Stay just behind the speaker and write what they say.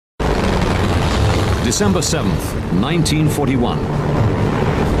December 7th, 1941.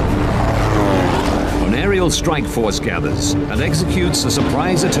 An aerial strike force gathers and executes a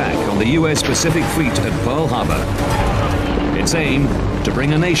surprise attack on the US Pacific Fleet at Pearl Harbor. Its aim, to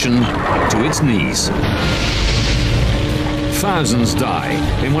bring a nation to its knees. Thousands die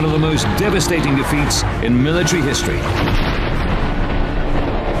in one of the most devastating defeats in military history.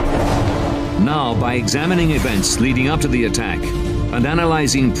 Now, by examining events leading up to the attack and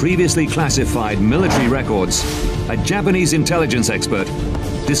analyzing previously classified military records, a Japanese intelligence expert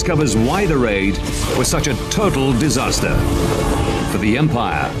discovers why the raid was such a total disaster for the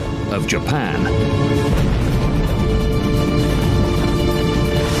Empire of Japan.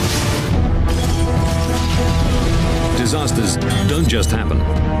 Disasters don't just happen.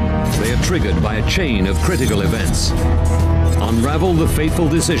 They are triggered by a chain of critical events. Unravel the fateful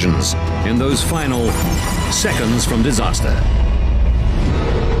decisions in those final seconds from disaster.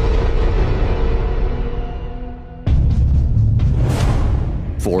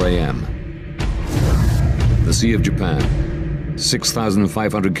 "4 a.m. The Sea of Japan,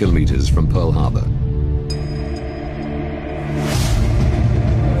 6,500 kilometers from Pearl Harbor.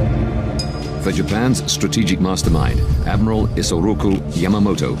 For Japan's strategic mastermind, Admiral Isoroku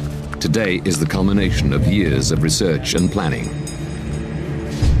Yamamoto, today is the culmination of years of research and planning.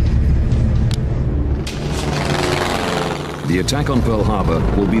 The attack on Pearl Harbor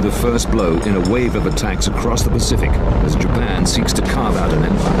will be the first blow in a wave of attacks across the Pacific as Japan seeks to carve out an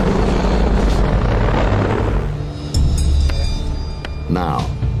empire. Now,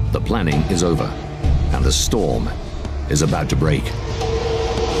 the planning is over, and the storm is about to break.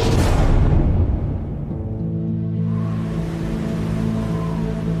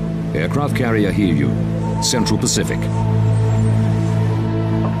 Aircraft carrier Hiryu, Central Pacific.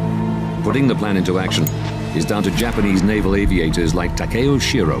 Putting the plan into action is down to Japanese naval aviators like Takeo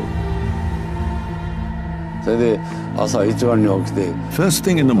Shiro. First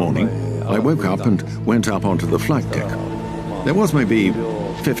thing in the morning, I woke up and went up onto the flight deck. There was maybe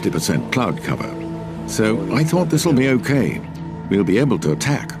 50% cloud cover, so I thought this will be okay. We'll be able to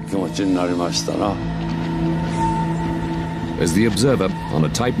attack. As the observer on a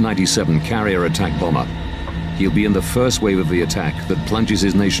Type 97 carrier attack bomber, he'll be in the first wave of the attack that plunges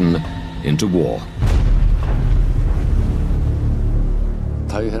his nation into war.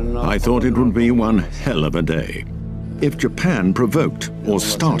 I thought it would be one hell of a day. If Japan provoked or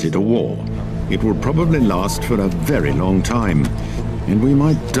started a war, it would probably last for a very long time, and we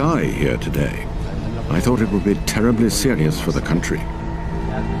might die here today. I thought it would be terribly serious for the country.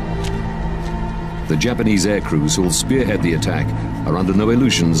 The Japanese air crews who will spearhead the attack are under no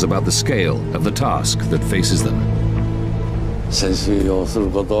illusions about the scale of the task that faces them.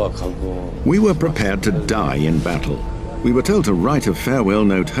 We were prepared to die in battle. We were told to write a farewell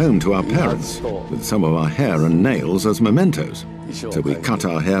note home to our parents with some of our hair and nails as mementos. So we cut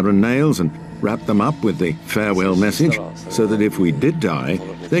our hair and nails and wrapped them up with the farewell message so that if we did die,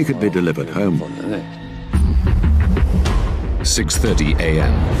 they could be delivered home. 6:30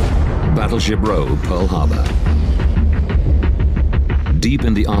 a.m. Battleship Row, Pearl Harbor. Deep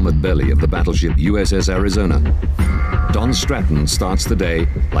in the armored belly of the battleship USS Arizona, Don Stratton starts the day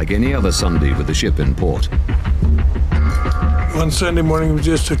like any other Sunday with the ship in port. One Sunday morning was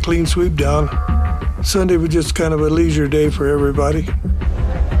just a clean sweep down. Sunday was just kind of a leisure day for everybody.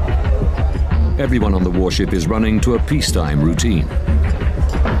 Everyone on the warship is running to a peacetime routine.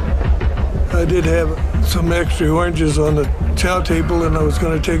 I did have some extra oranges on the chow table, and I was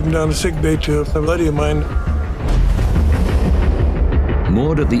going to take them down to sick bay to a buddy of mine.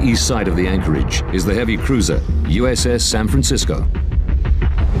 Moored at the east side of the anchorage is the heavy cruiser USS San Francisco.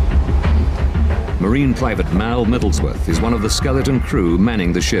 Marine Private Mal Middlesworth is one of the skeleton crew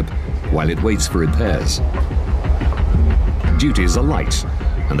manning the ship while it waits for repairs. Duties are light,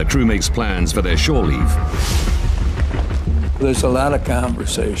 and the crew makes plans for their shore leave. There's a lot of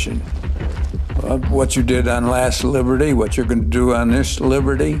conversation. What you did on last Liberty, what you're going to do on this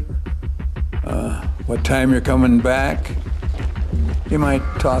Liberty, what time you're coming back. You might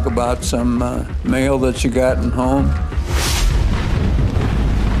talk about some mail that you gotten home.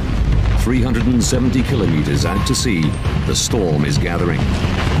 370 kilometers out to sea, the storm is gathering.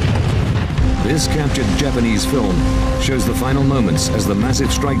 This captured Japanese film shows the final moments as the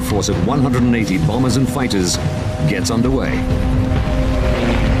massive strike force of 180 bombers and fighters gets underway.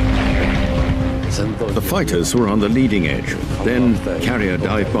 The fighters were on the leading edge, then carrier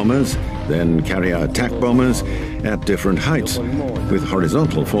dive bombers, then carrier attack bombers at different heights, with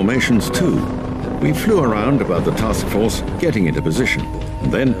horizontal formations too. We flew around above the task force, getting into position.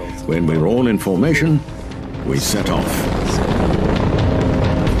 And then, when we were all in formation, we set off.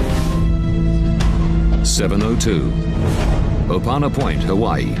 7:02. Opana Point,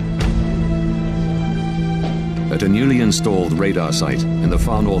 Hawaii. At a newly installed radar site in the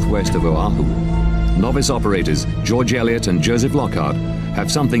far northwest of Oahu, novice operators George Elliott and Joseph Lockhart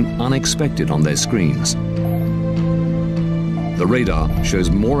have something unexpected on their screens. The radar shows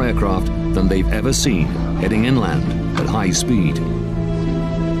more aircraft than they've ever seen heading inland at high speed.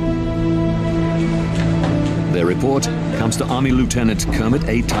 Their report comes to Army Lieutenant Kermit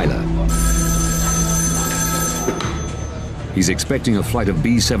A. Tyler. He's expecting a flight of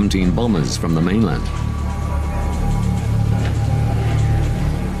B-17 bombers from the mainland.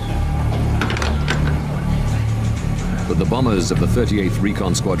 But the bombers of the 38th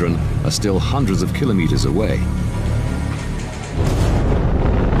Recon Squadron are still hundreds of kilometers away.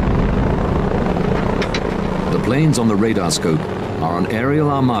 The planes on the radar scope are an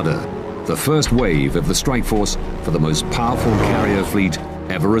aerial armada, the first wave of the strike force for the most powerful carrier fleet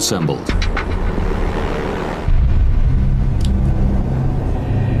ever assembled.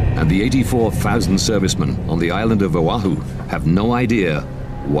 And the 84,000 servicemen on the island of Oahu have no idea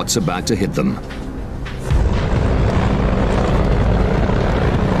what's about to hit them.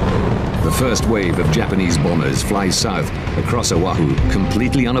 The first wave of Japanese bombers flies south across Oahu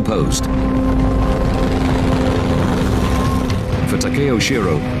completely unopposed. For Takeo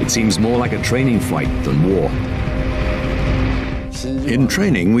Shiro, it seems more like a training flight than war. In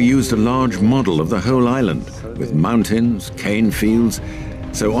training, we used a large model of the whole island, with mountains, cane fields,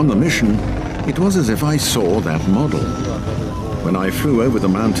 so on the mission, it was as if I saw that model. When I flew over the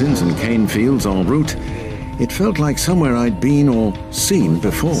mountains and cane fields en route, it felt like somewhere I'd been or seen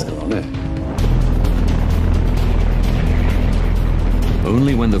before.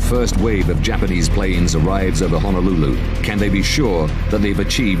 Only when the first wave of Japanese planes arrives over Honolulu can they be sure that they've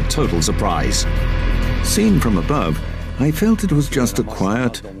achieved total surprise. Seen from above, I felt it was just a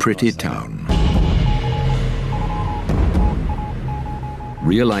quiet, pretty town.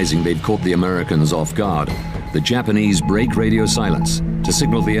 Realizing they'd caught the Americans off guard, the Japanese break radio silence to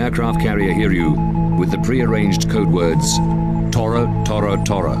signal the aircraft carrier Hiryu with the pre-arranged code words Tora, Tora,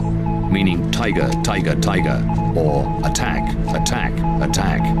 Tora, meaning tiger, tiger, tiger, or attack, attack,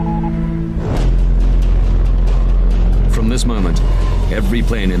 attack. From this moment, every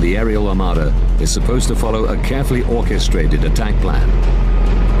plane in the aerial armada is supposed to follow a carefully orchestrated attack plan.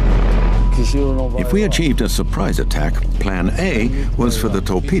 If we achieved a surprise attack, Plan A was for the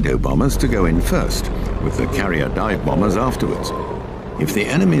torpedo bombers to go in first, with the carrier dive bombers afterwards. If the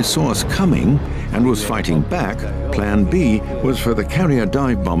enemy saw us coming and was fighting back, Plan B was for the carrier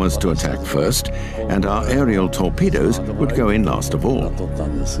dive bombers to attack first, and our aerial torpedoes would go in last of all.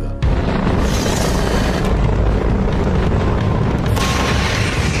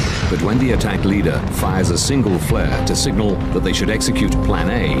 But when the attack leader fires a single flare to signal that they should execute Plan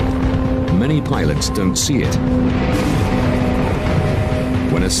A, many pilots don't see it.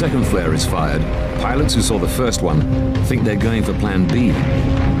 When a second flare is fired, pilots who saw the first one think they're going for Plan B.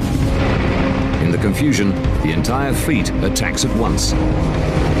 In the confusion, the entire fleet attacks at once.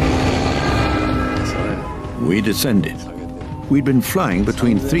 We descended. We'd been flying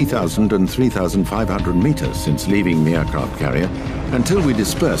between 3,000 and 3,500 meters since leaving the aircraft carrier until we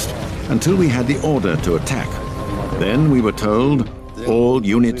dispersed, until we had the order to attack. Then we were told, all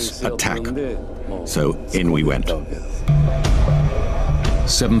units attack. So in we went.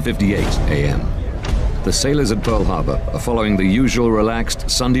 7:58 a.m. The sailors at Pearl Harbor are following the usual relaxed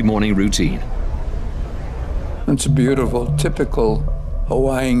Sunday morning routine. It's a beautiful, typical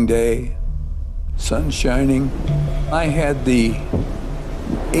Hawaiian day, sun shining. I had the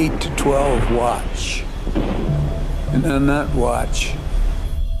 8 to 12 watch. And on that watch,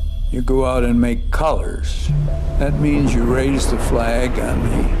 you go out and make colors. That means you raise the flag on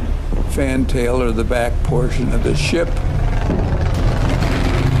the fantail or the back portion of the ship.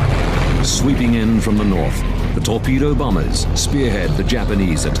 Sweeping in from the north, the torpedo bombers spearhead the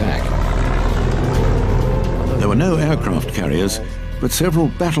Japanese attack. There were no aircraft carriers, but several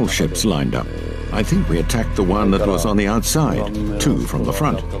battleships lined up. I think we attacked the one that was on the outside, two from the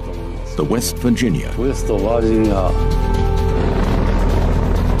front, the West Virginia.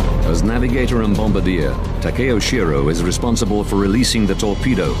 As navigator and bombardier, Takeo Shiro is responsible for releasing the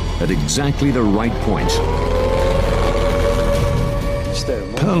torpedo at exactly the right point.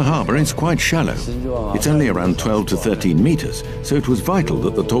 Pearl Harbor is quite shallow. It's only around 12 to 13 meters, so it was vital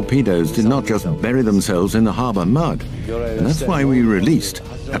that the torpedoes did not just bury themselves in the harbor mud. And that's why we released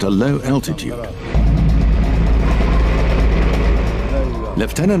at a low altitude.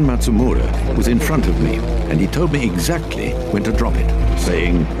 Lieutenant Matsumura was in front of me, and he told me exactly when to drop it,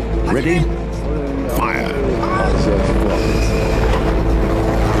 saying, "Ready? Fire!"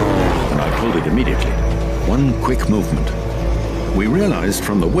 And I pulled it immediately. one quick movement. We realized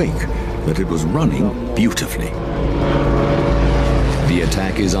from the wake that it was running beautifully. The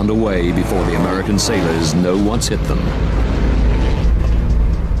attack is underway before the American sailors know what's hit them.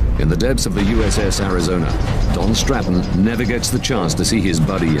 In the depths of the USS Arizona, Don Stratton never gets the chance to see his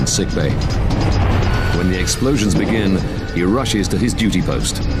buddy in sickbay. When the explosions begin, he rushes to his duty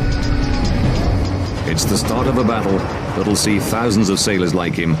post. It's the start of a battle that'll see thousands of sailors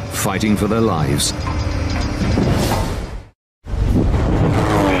like him fighting for their lives.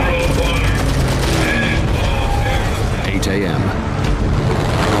 8 a.m.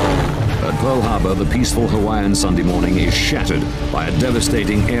 At Pearl Harbor, the peaceful Hawaiian Sunday morning is shattered by a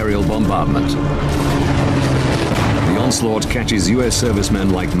devastating aerial bombardment. The onslaught catches U.S.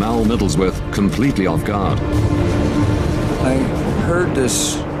 servicemen like Mal Middlesworth completely off guard. I heard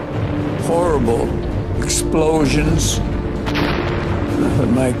this horrible explosions. I thought,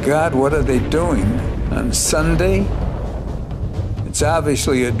 my God, what are they doing? On Sunday? It's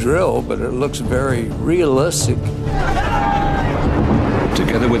obviously a drill, but it looks very realistic.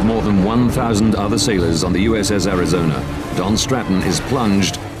 Together with more than 1,000 other sailors on the USS Arizona, Don Stratton is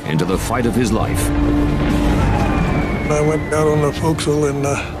plunged into the fight of his life. I went out on the forecastle and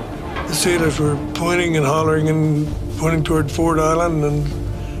the sailors were pointing and hollering and pointing toward Ford Island, and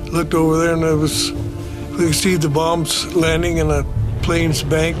looked over there, and we could see the bombs landing and the planes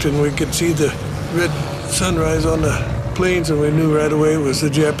banked, and we could see the red sunrise on the planes, and we knew right away it was the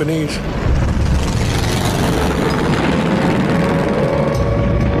Japanese.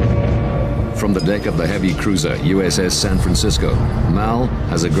 From the deck of the heavy cruiser USS San Francisco, Mal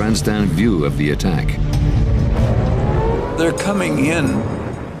has a grandstand view of the attack. They're coming in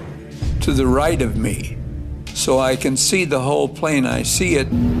to the right of me, so I can see the whole plane. I see it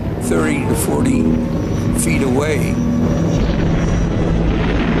 30 to 40 feet away.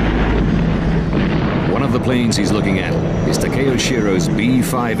 One of the planes he's looking at is Takeo Shiro's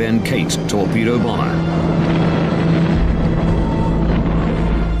B-5N Kate torpedo bomber.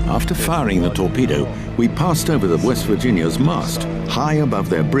 After firing the torpedo, we passed over the West Virginia's mast, high above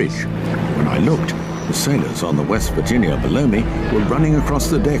their bridge. When I looked, the sailors on the West Virginia below me were running across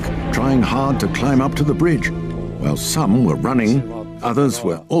the deck, trying hard to climb up to the bridge. While some were running, others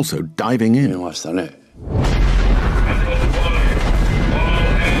were also diving in.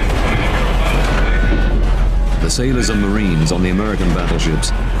 The sailors and Marines on the American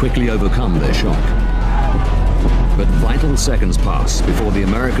battleships quickly overcome their shock. But vital seconds pass before the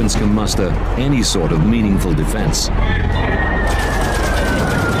Americans can muster any sort of meaningful defense.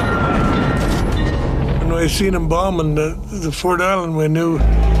 When we seen them bombing the Fort Island, we knew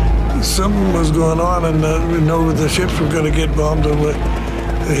something was going on, and we know the ships were going to get bombed, and we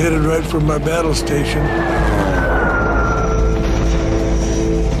headed right for my battle station.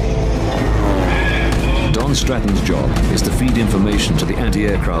 Don Stratton's job is to feed information to the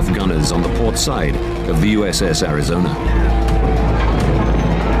anti-aircraft gunners on the port side of the USS Arizona.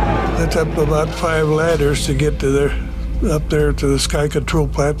 That's up about 5 ladders to get to up there to the sky control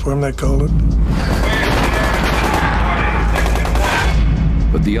platform, they call it.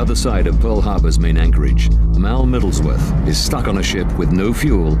 But the other side of Pearl Harbor's main anchorage, Mal Middlesworth is stuck on a ship with no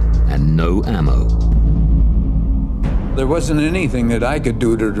fuel and no ammo. There wasn't anything that I could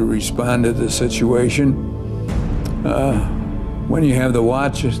do to respond to the situation. When you have the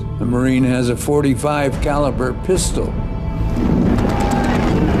watch, a Marine has a .45 caliber pistol.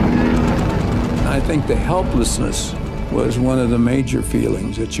 I think the helplessness was one of the major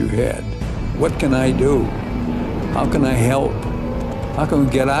feelings that you had. What can I do? How can I help? How can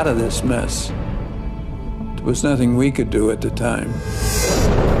we get out of this mess? There was nothing we could do at the time.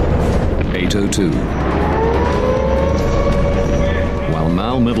 8:02. While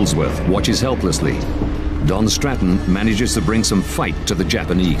Mal Middlesworth watches helplessly, Don Stratton manages to bring some fight to the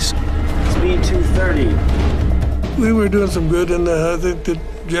Japanese. Speed 230. We were doing some good, and I think the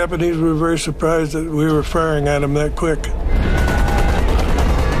Japanese were very surprised that we were firing at them that quick.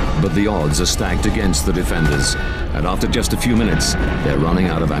 But the odds are stacked against the defenders, and after just a few minutes, they're running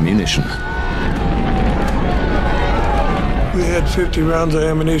out of ammunition. We had 50 rounds of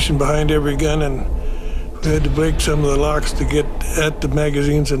ammunition behind every gun, and we had to break some of the locks to get at the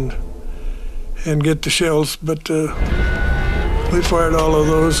magazines and get the shells, but we fired all of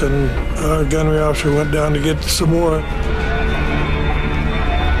those, and our gunnery officer went down to get some more.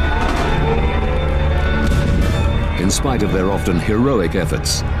 In spite of their often heroic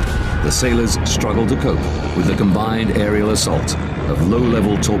efforts, the sailors struggle to cope with the combined aerial assault of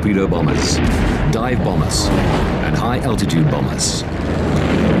low-level torpedo bombers, dive bombers, and high-altitude bombers.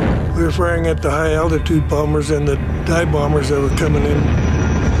 We were firing at the high-altitude bombers and the dive bombers that were coming in.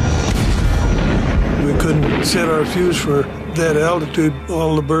 We couldn't set our fuse for that altitude,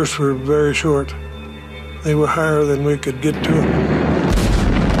 all the bursts were very short. They were higher than we could get to them.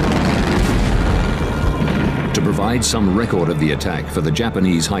 To provide some record of the attack for the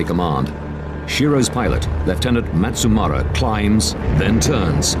Japanese High Command, Shiro's pilot, Lieutenant Matsumura, climbs, then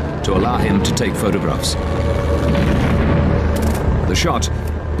turns to allow him to take photographs. The shot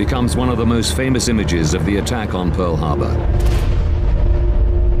becomes one of the most famous images of the attack on Pearl Harbor.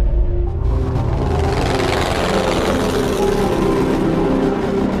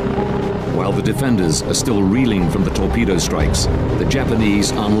 While the defenders are still reeling from the torpedo strikes, the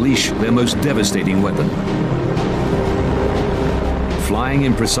Japanese unleash their most devastating weapon. Flying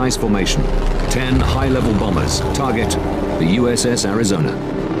in precise formation, 10 high-level bombers target the USS Arizona.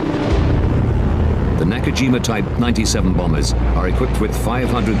 The Nakajima-type 97 bombers are equipped with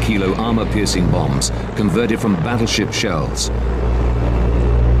 500-kilo armor-piercing bombs converted from battleship shells.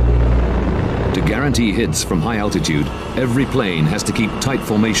 To guarantee hits from high altitude, every plane has to keep tight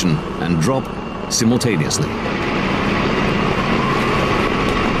formation and drop simultaneously.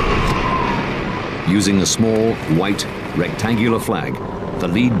 Using a small, white, rectangular flag, the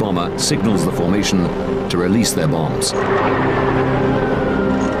lead bomber signals the formation to release their bombs.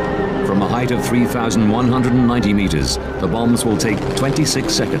 From a height of 3,190 meters, the bombs will take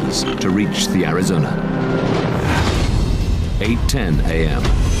 26 seconds to reach the Arizona. 8:10 a.m.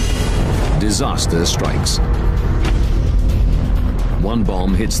 Disaster strikes. One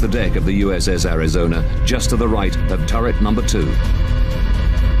bomb hits the deck of the USS Arizona just to the right of turret number 2.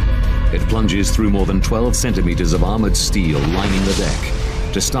 It plunges through more than 12 centimeters of armored steel lining the deck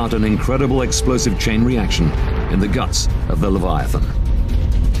to start an incredible explosive chain reaction in the guts of the Leviathan.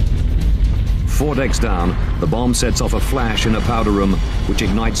 4 decks down, the bomb sets off a flash in a powder room which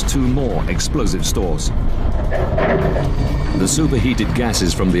ignites 2 more explosive stores. The superheated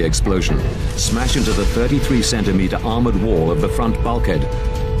gases from the explosion smash into the 33-centimeter armored wall of the front bulkhead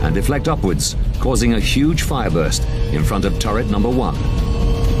and deflect upwards, causing a huge fireburst in front of turret number 1.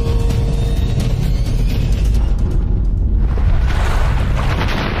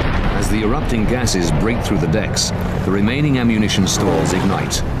 As the erupting gases break through the decks, the remaining ammunition stores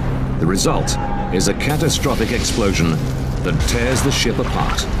ignite. The result is a catastrophic explosion that tears the ship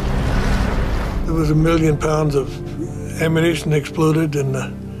apart. There was 1 million pounds of ammunition exploded, and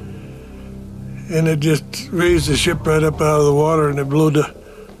it just raised the ship right up out of the water, and it blew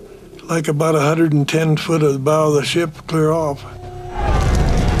like about 110 foot of the bow of the ship clear off.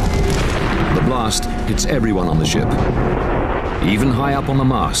 The blast hits everyone on the ship. Even high up on the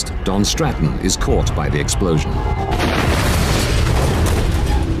mast, Don Stratton is caught by the explosion.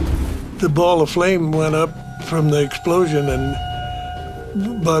 The ball of flame went up from the explosion and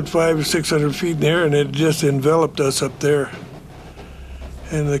about 500 or 600 feet in the air, and it just enveloped us up there.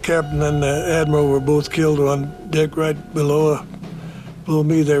 And the captain and the admiral were both killed on deck right below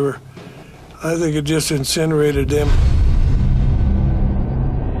me. I think it just incinerated them.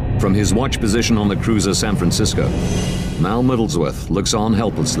 From his watch position on the cruiser San Francisco, Mal Middlesworth looks on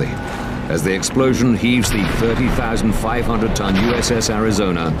helplessly as the explosion heaves the 30,500-ton USS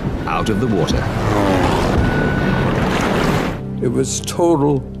Arizona out of the water. It was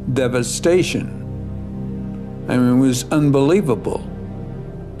total devastation. I mean, it was unbelievable,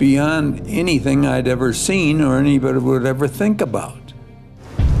 beyond anything I'd ever seen or anybody would ever think about.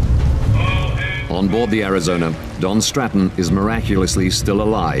 On board the Arizona, Don Stratton is miraculously still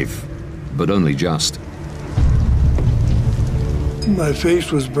alive, but only just. My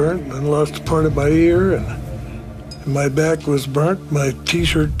face was burnt, and I lost part of my ear, and my back was burnt. My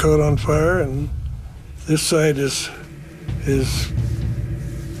T-shirt caught on fire, and this side is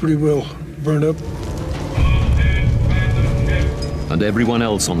pretty well burned up. And everyone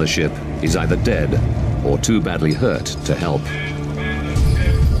else on the ship is either dead or too badly hurt to help.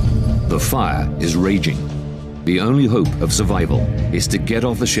 The fire is raging. The only hope of survival is to get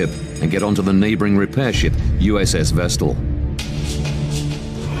off the ship and get onto the neighboring repair ship, USS Vestal.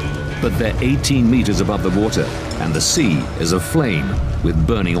 But they're 18 meters above the water, and the sea is aflame with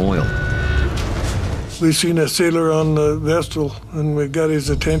burning oil. We seen a sailor on the Vestal, and we got his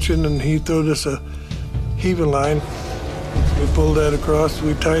attention, and he threw us a heaving line. We pulled that across.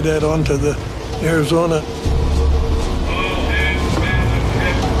 We tied that onto the Arizona.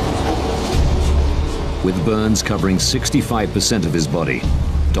 With burns covering 65% of his body,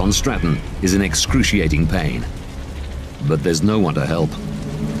 Don Stratton is in excruciating pain. But there's no one to help.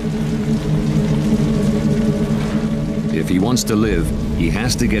 If he wants to live, he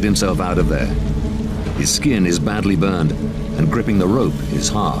has to get himself out of there. His skin is badly burned, and gripping the rope is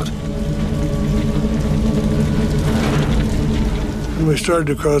hard. When we started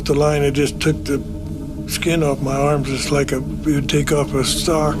to cross the line, it just took the skin off my arms. It's like you would take off a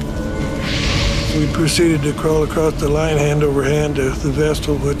sock. We proceeded to crawl across the line hand over hand to the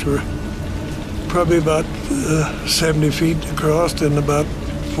vessel, which were probably about 70 feet across and about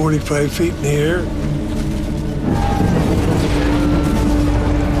 45 feet in the air.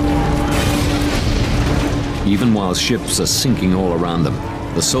 Even while ships are sinking all around them,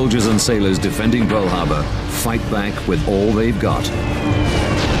 the soldiers and sailors defending Pearl Harbor fight back with all they've got.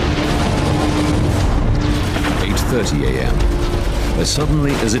 8:30 a.m. As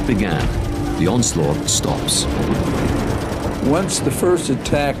suddenly as it began, the onslaught stops. Once the first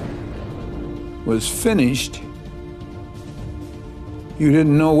attack was finished, you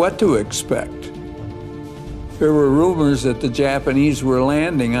didn't know what to expect. There were rumors that the Japanese were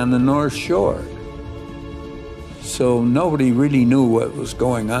landing on the North Shore. So nobody really knew what was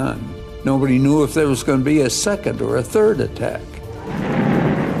going on. Nobody knew if there was going to be a second or a third attack.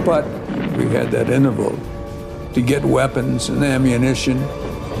 But we had that interval to get weapons and ammunition.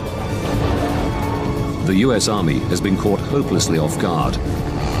 The U.S. Army has been caught hopelessly off guard.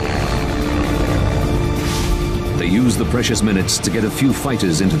 They use the precious minutes to get a few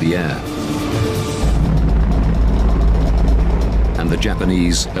fighters into the air. And the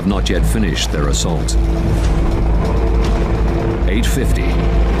Japanese have not yet finished their assault. 8:50.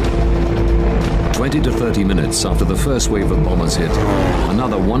 20 to 30 minutes after the first wave of bombers hit,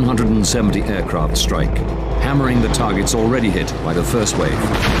 another 170 aircraft strike, hammering the targets already hit by the first wave.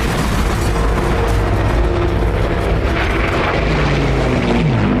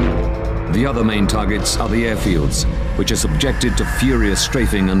 The other main targets are the airfields, which are subjected to furious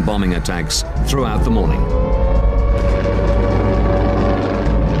strafing and bombing attacks throughout the morning.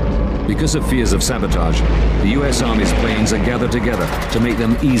 Because of fears of sabotage, the U.S. Army's planes are gathered together to make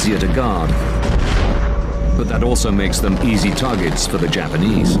them easier to guard. But that also makes them easy targets for the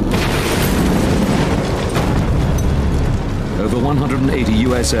Japanese. Over 180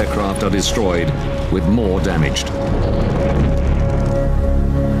 U.S. aircraft are destroyed, with more damaged.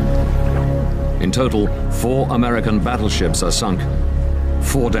 In total, 4 American battleships are sunk,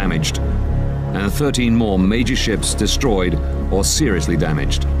 4 damaged, and 13 more major ships destroyed or seriously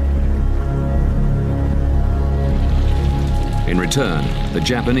damaged. In return, the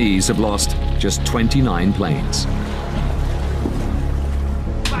Japanese have lost just 29 planes.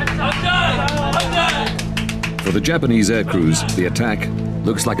 For the Japanese air crews, the attack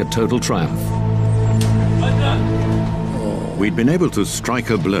looks like a total triumph. We'd been able to strike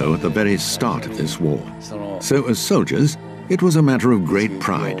a blow at the very start of this war. So as soldiers, it was a matter of great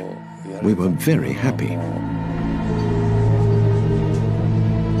pride. We were very happy.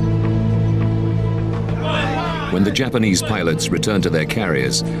 When the Japanese pilots return to their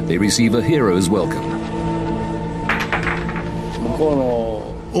carriers, they receive a hero's welcome.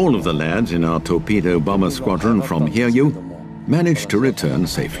 All of the lads in our torpedo bomber squadron from Hiryu managed to return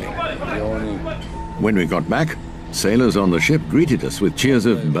safely. When we got back, sailors on the ship greeted us with cheers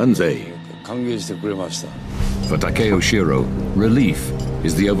of Banzai. For Takeo Shiro, relief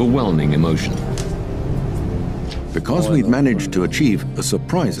is the overwhelming emotion. Because we'd managed to achieve a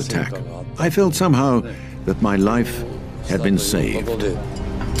surprise attack, I felt somehow that my life had been saved.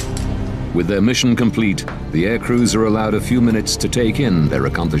 With their mission complete, the air crews are allowed a few minutes to take in their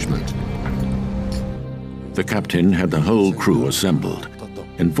accomplishment. The captain had the whole crew assembled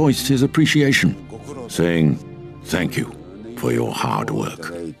and voiced his appreciation, saying, "Thank you for your hard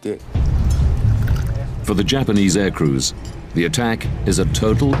work." For the Japanese air crews, the attack is a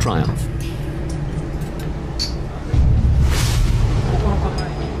total triumph.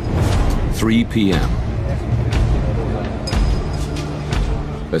 (3 p.m.)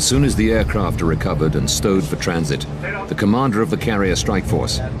 As soon as the aircraft are recovered and stowed for transit, the commander of the carrier strike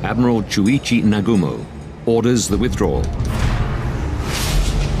force, Admiral Chuichi Nagumo, orders the withdrawal.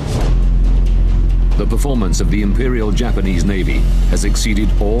 The performance of the Imperial Japanese Navy has exceeded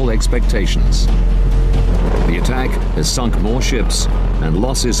all expectations. The attack has sunk more ships, and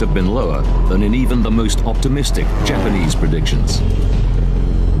losses have been lower than in even the most optimistic Japanese predictions.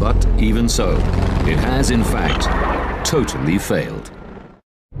 But even so, it has in fact totally failed.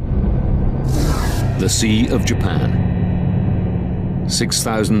 The Sea of Japan,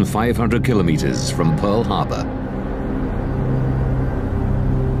 6,500 kilometers from Pearl Harbor.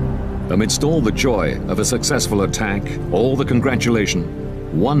 Amidst all the joy of a successful attack, all the congratulation,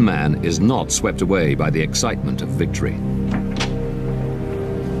 one man is not swept away by the excitement of victory.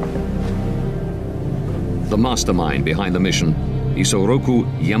 The mastermind behind the mission, Isoroku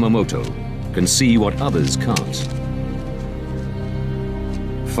Yamamoto, can see what others can't.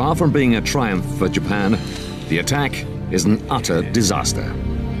 Far from being a triumph for Japan, the attack is an utter disaster.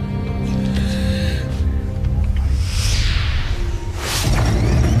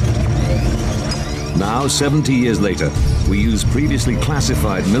 Now, 70 years later, we use previously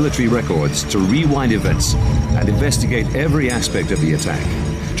classified military records to rewind events and investigate every aspect of the attack,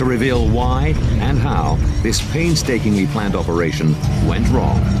 to reveal why and how this painstakingly planned operation went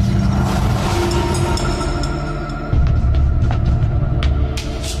wrong.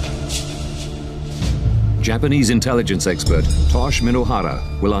 Japanese intelligence expert Tosh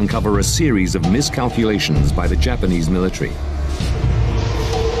Minohara will uncover a series of miscalculations by the Japanese military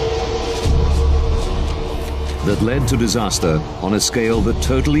that led to disaster on a scale that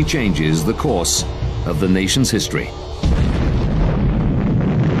totally changes the course of the nation's history.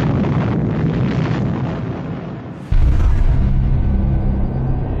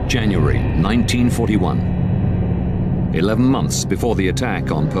 January 1941, 11 months before the attack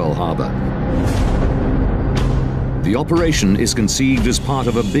on Pearl Harbor. The operation is conceived as part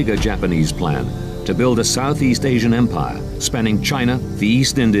of a bigger Japanese plan to build a Southeast Asian empire spanning China, the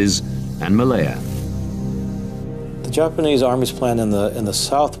East Indies, and Malaya. The Japanese Army's plan in the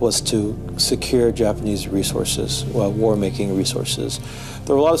South was to secure Japanese resources, war-making resources.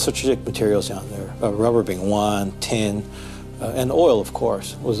 There were a lot of strategic materials down there, rubber being one, tin, and oil, of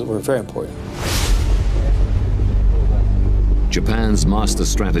course, were very important. Japan's master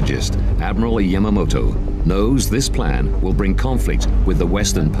strategist, Admiral Yamamoto, knows this plan will bring conflict with the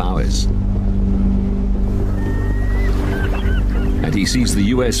Western powers. And he sees the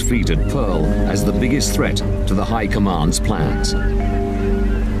US fleet at Pearl as the biggest threat to the High Command's plans.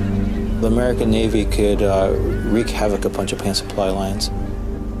 The American Navy could wreak havoc upon Japan's supply lines.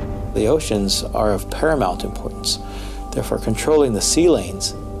 The oceans are of paramount importance. Therefore, controlling the sea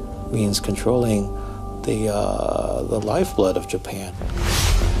lanes means controlling the lifeblood of Japan.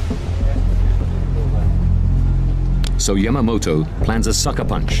 So Yamamoto plans a sucker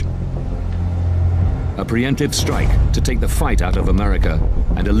punch, a preemptive strike to take the fight out of America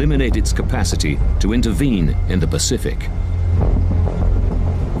and eliminate its capacity to intervene in the Pacific.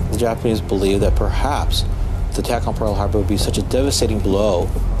 The Japanese believed that perhaps the attack on Pearl Harbor would be such a devastating blow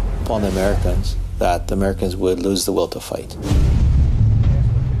upon the Americans that the Americans would lose the will to fight.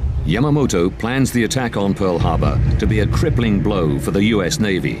 Yamamoto plans the attack on Pearl Harbor to be a crippling blow for the US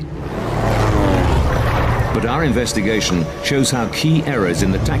Navy. But our investigation shows how key errors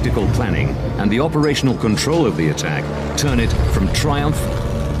in the tactical planning and the operational control of the attack turn it from triumph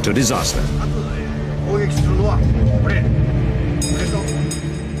to disaster.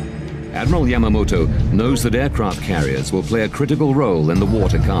 Admiral Yamamoto knows that aircraft carriers will play a critical role in the war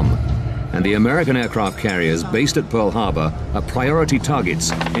to come, and the American aircraft carriers based at Pearl Harbor are priority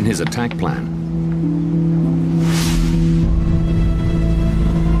targets in his attack plan.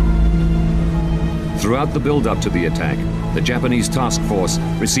 Throughout the build-up to the attack, the Japanese task force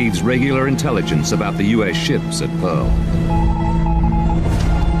receives regular intelligence about the US ships at Pearl.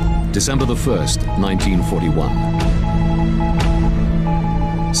 December the 1st,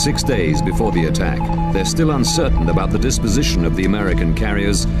 1941. 6 days before the attack, they're still uncertain about the disposition of the American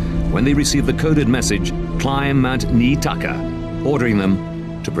carriers when they receive the coded message, "Climb Mount Niitaka," ordering them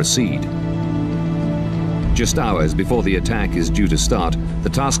to proceed. Just hours before the attack is due to start, the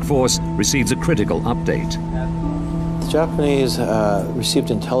task force receives a critical update. The Japanese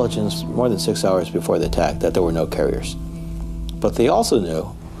received intelligence more than 6 hours before the attack that there were no carriers. But they also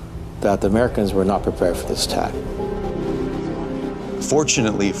knew that the Americans were not prepared for this attack.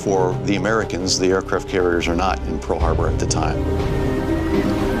 Fortunately for the Americans, the aircraft carriers are not in Pearl Harbor at the time.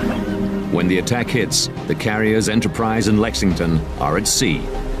 When the attack hits, the carriers Enterprise and Lexington are at sea,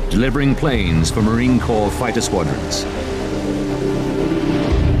 delivering planes for Marine Corps fighter squadrons.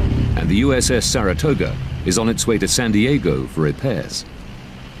 And the USS Saratoga is on its way to San Diego for repairs.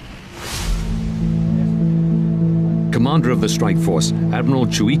 Commander of the strike force, Admiral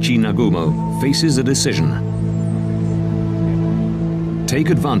Chuichi Nagumo, faces a decision. Take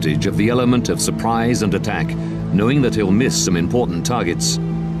advantage of the element of surprise and attack, knowing that he'll miss some important targets,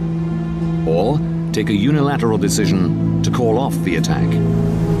 or take a unilateral decision to call off the attack.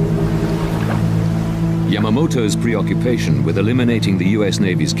 Yamamoto's preoccupation with eliminating the US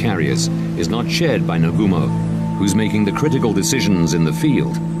Navy's carriers is not shared by Nagumo, who's making the critical decisions in the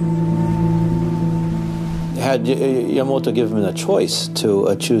field. Had Yamamoto given him a choice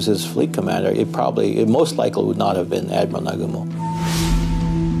to choose his fleet commander, it most likely would not have been Admiral Nagumo.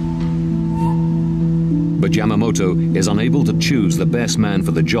 But Yamamoto is unable to choose the best man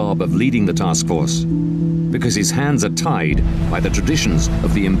for the job of leading the task force because his hands are tied by the traditions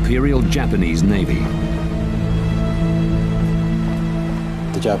of the Imperial Japanese Navy.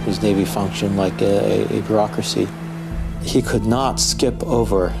 The Japanese Navy functioned like a bureaucracy. He could not skip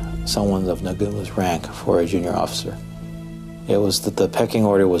over someone of Nagumo's rank for a junior officer. It was that the pecking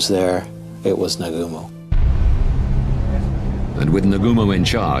order was there, it was Nagumo. And with Nagumo in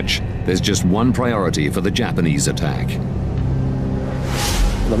charge, there's just one priority for the Japanese attack.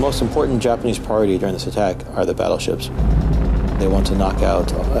 The most important Japanese priority during this attack are the battleships. They want to knock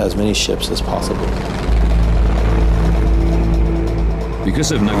out as many ships as possible.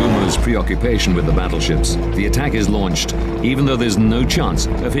 Because of Nagumo's preoccupation with the battleships, the attack is launched, even though there's no chance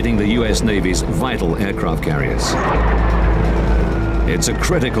of hitting the US Navy's vital aircraft carriers. It's a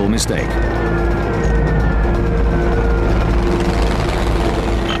critical mistake.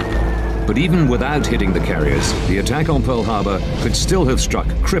 But even without hitting the carriers, the attack on Pearl Harbor could still have struck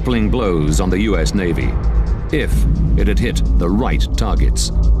crippling blows on the US Navy, if it had hit the right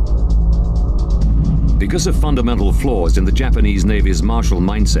targets. Because of fundamental flaws in the Japanese Navy's martial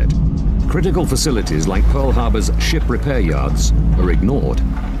mindset, critical facilities like Pearl Harbor's ship repair yards are ignored.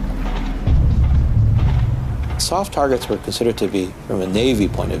 Soft targets were considered to be, from a Navy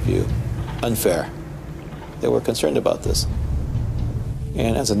point of view, unfair. They were concerned about this.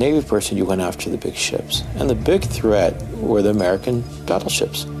 And as a Navy person, you went after the big ships. And the big threat were the American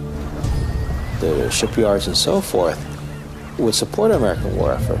battleships. The shipyards and so forth would support American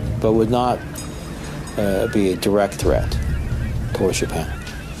war effort, but would not be a direct threat towards Japan.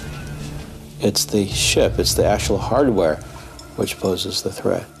 It's the ship, it's the actual hardware which poses the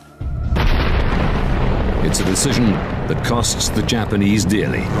threat. It's a decision that costs the Japanese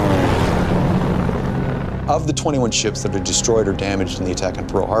dearly. Of the 21 ships that are destroyed or damaged in the attack on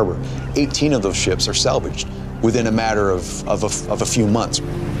Pearl Harbor, 18 of those ships are salvaged within a matter of a few months.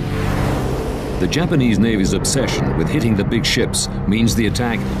 The Japanese Navy's obsession with hitting the big ships means the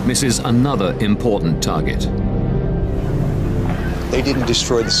attack misses another important target. They didn't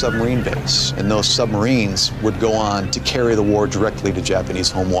destroy the submarine base, and those submarines would go on to carry the war directly to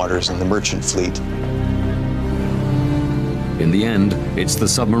Japanese home waters and the merchant fleet. In the end, it's the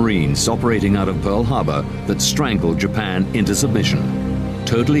submarines operating out of Pearl Harbor that strangled Japan into submission,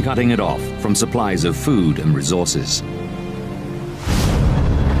 totally cutting it off from supplies of food and resources.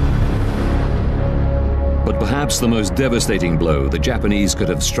 But perhaps the most devastating blow the Japanese could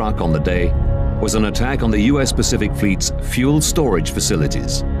have struck on the day was an attack on the US Pacific Fleet's fuel storage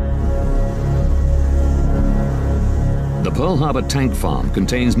facilities. The Pearl Harbor tank farm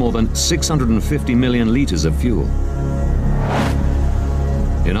contains more than 650 million liters of fuel.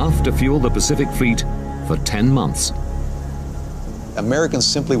 Enough to fuel the Pacific Fleet for 10 months. Americans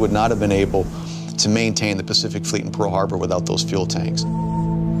simply would not have been able to maintain the Pacific Fleet in Pearl Harbor without those fuel tanks.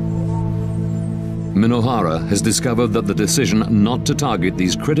 Minohara has discovered that the decision not to target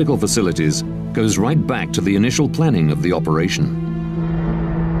these critical facilities goes right back to the initial planning of the operation.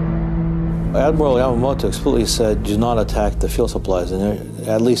 Admiral Yamamoto explicitly said, do not attack the fuel supplies, and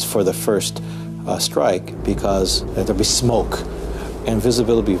at least for the first strike, because there'd be smoke and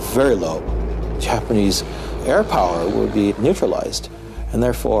visibility would be very low. Japanese air power would be neutralized, and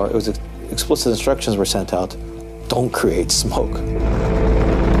therefore it was explicit instructions were sent out, don't create smoke.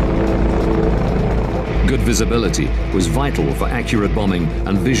 Good visibility was vital for accurate bombing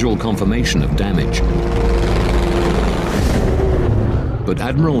and visual confirmation of damage. But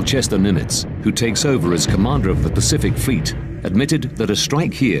Admiral Chester Nimitz, who takes over as commander of the Pacific Fleet, admitted that a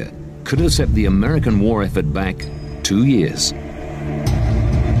strike here could have set the American war effort back 2 years.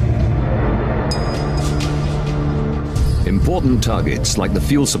 Important targets like the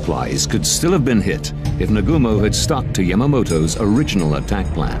fuel supplies could still have been hit if Nagumo had stuck to Yamamoto's original attack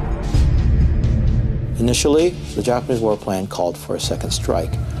plan. Initially, the Japanese war plan called for a second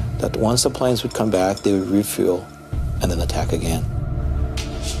strike, that once the planes would come back, they would refuel and then attack again.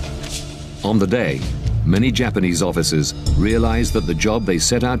 On the day, many Japanese officers realized that the job they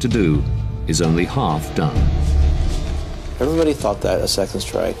set out to do is only half done. Everybody thought that a second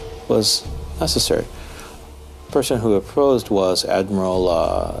strike was necessary. The person who opposed was Admiral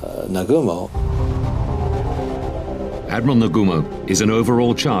Nagumo. Admiral Nagumo is in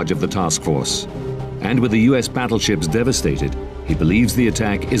overall charge of the task force. And with the US battleships devastated, he believes the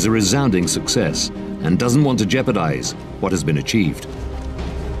attack is a resounding success and doesn't want to jeopardize what has been achieved.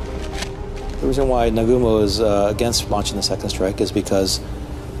 The reason why Nagumo is against launching the second strike is because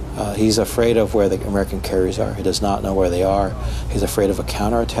he's afraid of where the American carriers are. He does not know where they are. He's afraid of a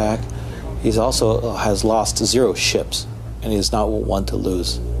counterattack. He also has lost 0 ships, and he does not want to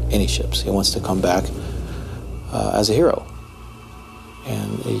lose any ships. He wants to come back as a hero.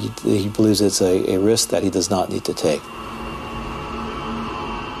 And he believes it's a risk that he does not need to take.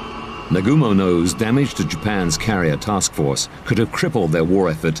 Nagumo knows damage to Japan's carrier task force could have crippled their war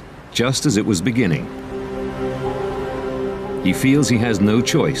effort just as it was beginning. He feels he has no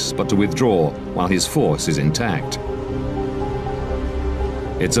choice but to withdraw while his force is intact.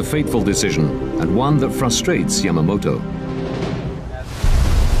 It's a fateful decision, and one that frustrates Yamamoto.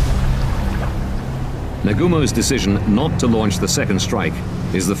 Nagumo's decision not to launch the second strike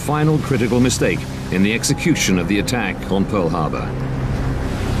is the final critical mistake in the execution of the attack on Pearl Harbor.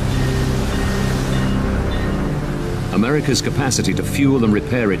 America's capacity to fuel and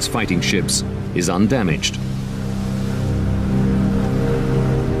repair its fighting ships is undamaged.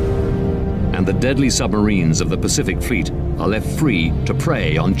 And the deadly submarines of the Pacific Fleet are left free to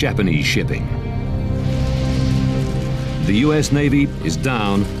prey on Japanese shipping. The US Navy is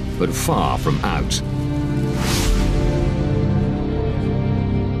down, but far from out.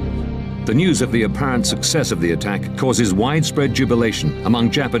 The news of the apparent success of the attack causes widespread jubilation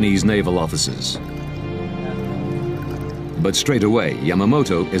among Japanese naval officers. But straight away,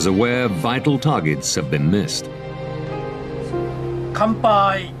 Yamamoto is aware vital targets have been missed.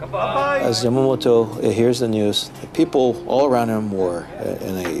 As Yamamoto hears the news, the people all around him were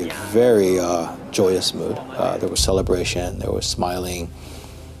in a very joyous mood. There was celebration, there was smiling.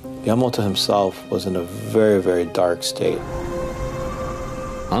 Yamamoto himself was in a very, very dark state.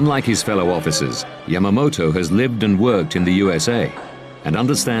 Unlike his fellow officers, Yamamoto has lived and worked in the USA and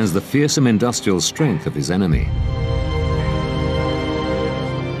understands the fearsome industrial strength of his enemy.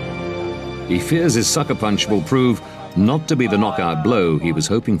 He fears his sucker punch will prove not to be the knockout blow he was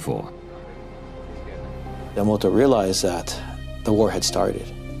hoping for. Yamamoto realized that the war had started,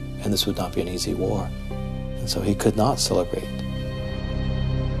 and this would not be an easy war, and so he could not celebrate.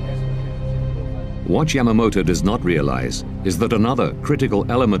 What Yamamoto does not realize is that another critical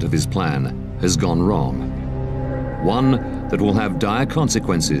element of his plan has gone wrong. One that will have dire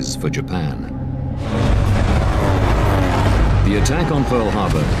consequences for Japan. The attack on Pearl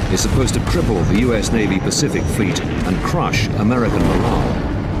Harbor is supposed to cripple the US Navy Pacific Fleet and crush American morale.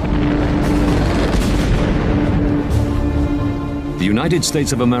 The United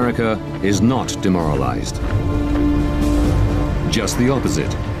States of America is not demoralized. Just the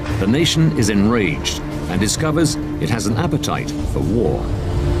opposite. The nation is enraged and discovers it has an appetite for war.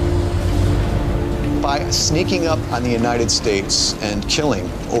 By sneaking up on the United States and killing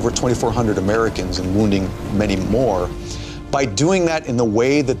over 2,400 Americans and wounding many more, by doing that in the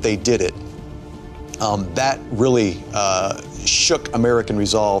way that they did it, that really shook American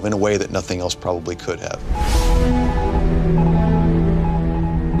resolve in a way that nothing else probably could have.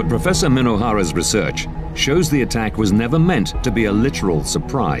 But Professor Minohara's research shows the attack was never meant to be a literal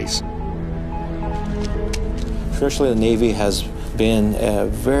surprise. Traditionally, the Navy has been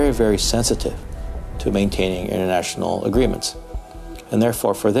very, very sensitive to maintaining international agreements. And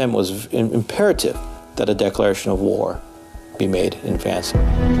therefore, for them, it was imperative that a declaration of war be made in advance.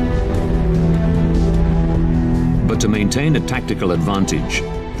 But to maintain a tactical advantage,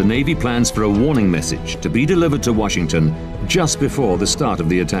 the Navy plans for a warning message to be delivered to Washington just before the start of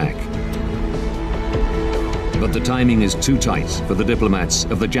the attack. But the timing is too tight for the diplomats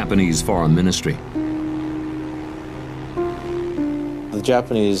of the Japanese Foreign Ministry. The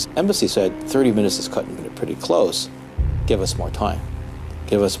Japanese embassy said 30 minutes is cutting it pretty close. Give us more time.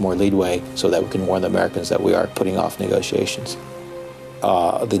 Give us more leadway so that we can warn the Americans that we are putting off negotiations.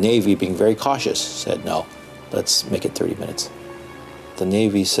 The Navy, being very cautious, said no, let's make it 30 minutes. The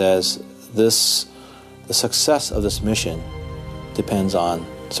Navy says the success of this mission depends on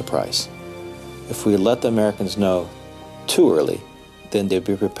surprise. If we let the Americans know too early, then they'd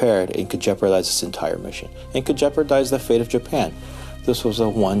be prepared and could jeopardize this entire mission and could jeopardize the fate of Japan. This was a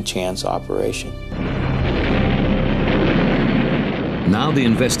one-chance operation. Now the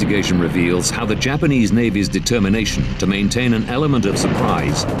investigation reveals how the Japanese Navy's determination to maintain an element of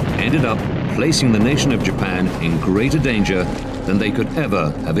surprise ended up placing the nation of Japan in greater danger than they could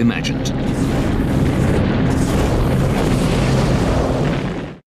ever have imagined.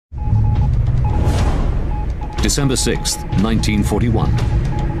 December 6, 1941.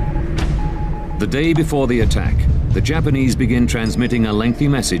 The day before the attack, the Japanese begin transmitting a lengthy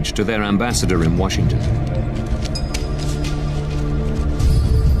message to their ambassador in Washington.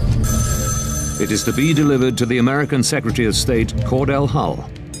 It is to be delivered to the American Secretary of State, Cordell Hull,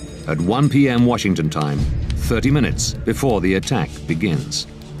 at 1 p.m. Washington time, 30 minutes before the attack begins.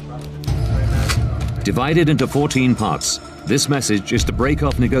 Divided into 14 parts, this message is to break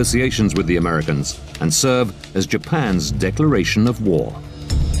off negotiations with the Americans and serve as Japan's declaration of war.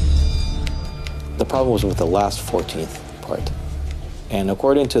 The problem was with the last 14th part. And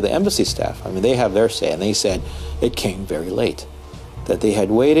according to the embassy staff, I mean, they have their say, and they said it came very late. That they had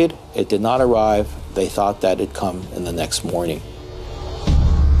waited, it did not arrive, they thought that it'd come in the next morning.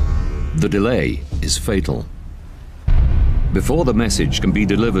 The delay is fatal. Before the message can be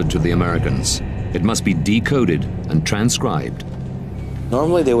delivered to the Americans, it must be decoded and transcribed.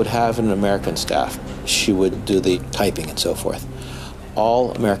 Normally they would have an American staff. She would do the typing and so forth.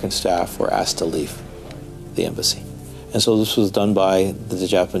 All American staff were asked to leave the embassy. And so this was done by the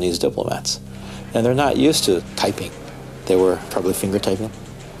Japanese diplomats. And they're not used to typing. They were probably finger typing,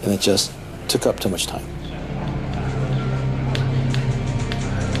 and it just took up too much time.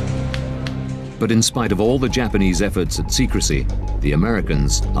 But in spite of all the Japanese efforts at secrecy, the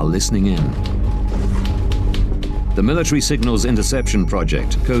Americans are listening in. The Military Signals Interception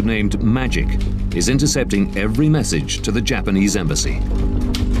Project, codenamed MAGIC, is intercepting every message to the Japanese embassy.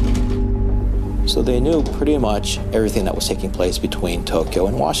 So they knew pretty much everything that was taking place between Tokyo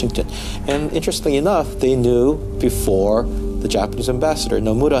and Washington. And interestingly enough, they knew before the Japanese ambassador.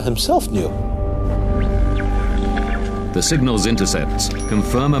 Nomura himself knew. The signals intercepts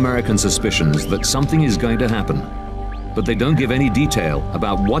confirm American suspicions that something is going to happen, but they don't give any detail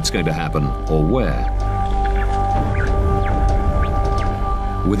about what's going to happen or where.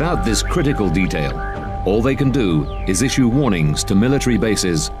 Without this critical detail, all they can do is issue warnings to military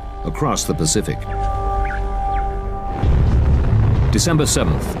bases across the Pacific. December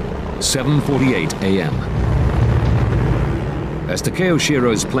 7th, 7:48 a.m. As Takeo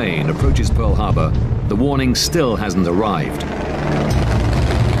Shiro's plane approaches Pearl Harbor, the warning still hasn't arrived.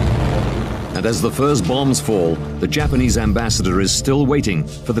 And as the first bombs fall, the Japanese ambassador is still waiting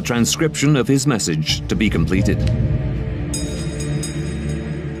for the transcription of his message to be completed.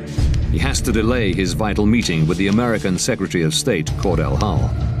 He has to delay his vital meeting with the American Secretary of State, Cordell Hull.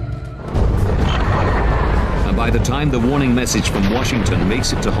 And by the time the warning message from Washington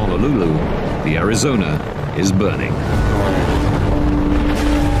makes it to Honolulu, the Arizona is burning.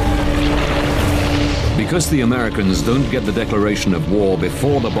 Because the Americans don't get the declaration of war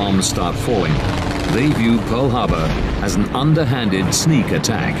before the bombs start falling, they view Pearl Harbor as an underhanded sneak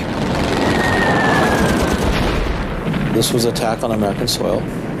attack. This was an attack on American soil,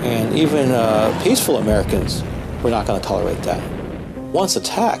 and even peaceful Americans were not going to tolerate that. Once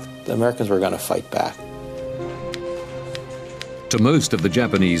attacked, the Americans were going to fight back. To most of the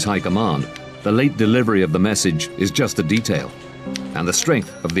Japanese high command, the late delivery of the message is just a detail, and the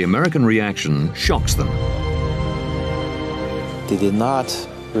strength of the American reaction shocks them. They did not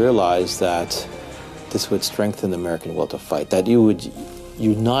realize that this would strengthen the American will to fight, that you would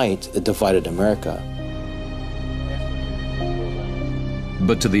unite a divided America.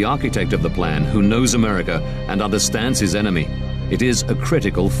 But to the architect of the plan, who knows America and understands his enemy, it is a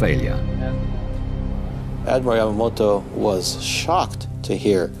critical failure. Admiral Yamamoto was shocked to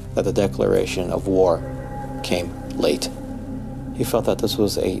hear that the declaration of war came late. He felt that this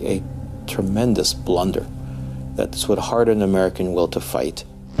was a tremendous blunder, that this would harden the American will to fight.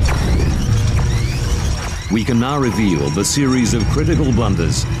 We can now reveal the series of critical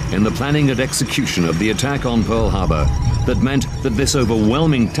blunders in the planning and execution of the attack on Pearl Harbor that meant that this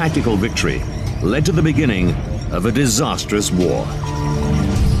overwhelming tactical victory led to the beginning of a disastrous war.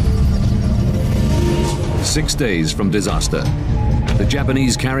 6 days from disaster, the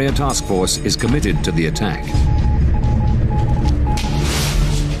Japanese carrier task force is committed to the attack.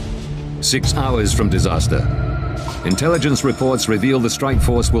 6 hours from disaster, intelligence reports reveal the strike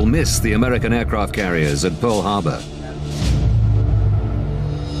force will miss the American aircraft carriers at Pearl Harbor.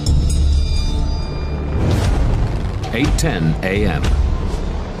 At 8:10 a.m.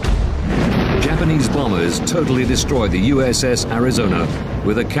 Japanese bombers totally destroy the USS Arizona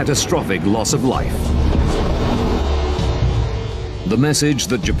with a catastrophic loss of life. The message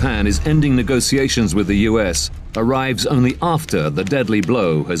that Japan is ending negotiations with the US arrives only after the deadly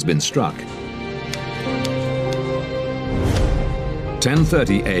blow has been struck.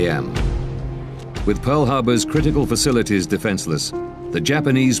 10:30 a.m. With Pearl Harbor's critical facilities defenseless, the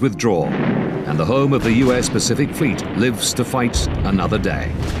Japanese withdraw, and the home of the US Pacific Fleet lives to fight another day.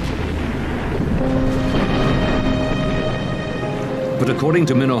 But according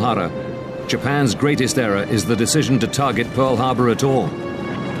to Minohara, Japan's greatest error is the decision to target Pearl Harbor at all.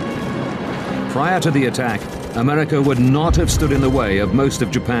 Prior to the attack, America would not have stood in the way of most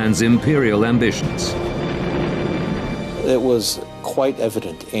of Japan's imperial ambitions. It was quite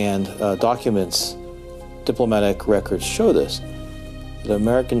evident, and documents, diplomatic records show this. The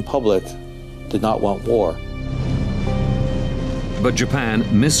American public did not want war. But Japan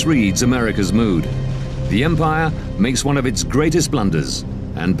misreads America's mood. The empire makes one of its greatest blunders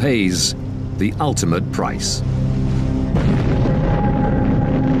and pays the ultimate price.